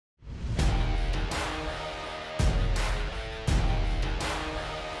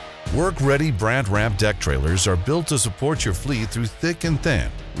Work-ready Brandt ramp deck trailers are built to support your fleet through thick and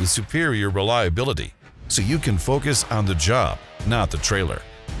thin with superior reliability, so you can focus on the job, not the trailer.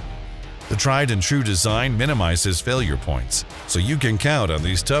 The tried and true design minimizes failure points, so you can count on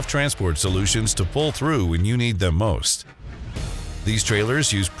these tough transport solutions to pull through when you need them most. These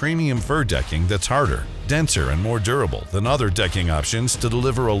trailers use premium fir decking that's harder, denser, and more durable than other decking options to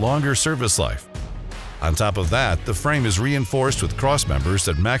deliver a longer service life. On top of that, the frame is reinforced with cross members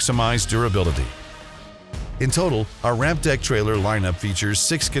that maximize durability. In total, our ramp deck trailer lineup features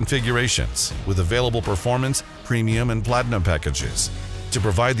 6 configurations with available performance, premium, and platinum packages to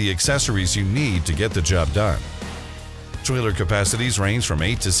provide the accessories you need to get the job done. Trailer capacities range from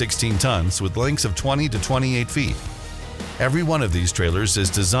 8 to 16 tons with lengths of 20 to 28 feet. Every one of these trailers is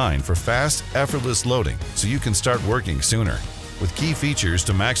designed for fast, effortless loading so you can start working sooner, with key features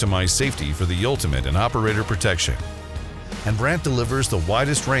to maximize safety for the ultimate in operator protection. And Brandt delivers the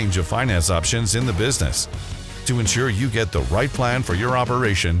widest range of finance options in the business to ensure you get the right plan for your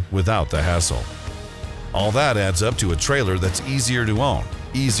operation without the hassle. All that adds up to a trailer that's easier to own,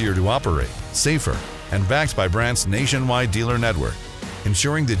 easier to operate, safer, and backed by Brandt's nationwide dealer network,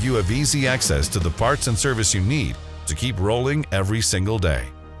 ensuring that you have easy access to the parts and service you need to keep rolling every single day.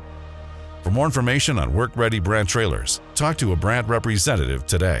 For more information on work-ready Brandt trailers, talk to a Brandt representative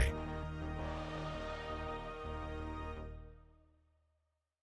today.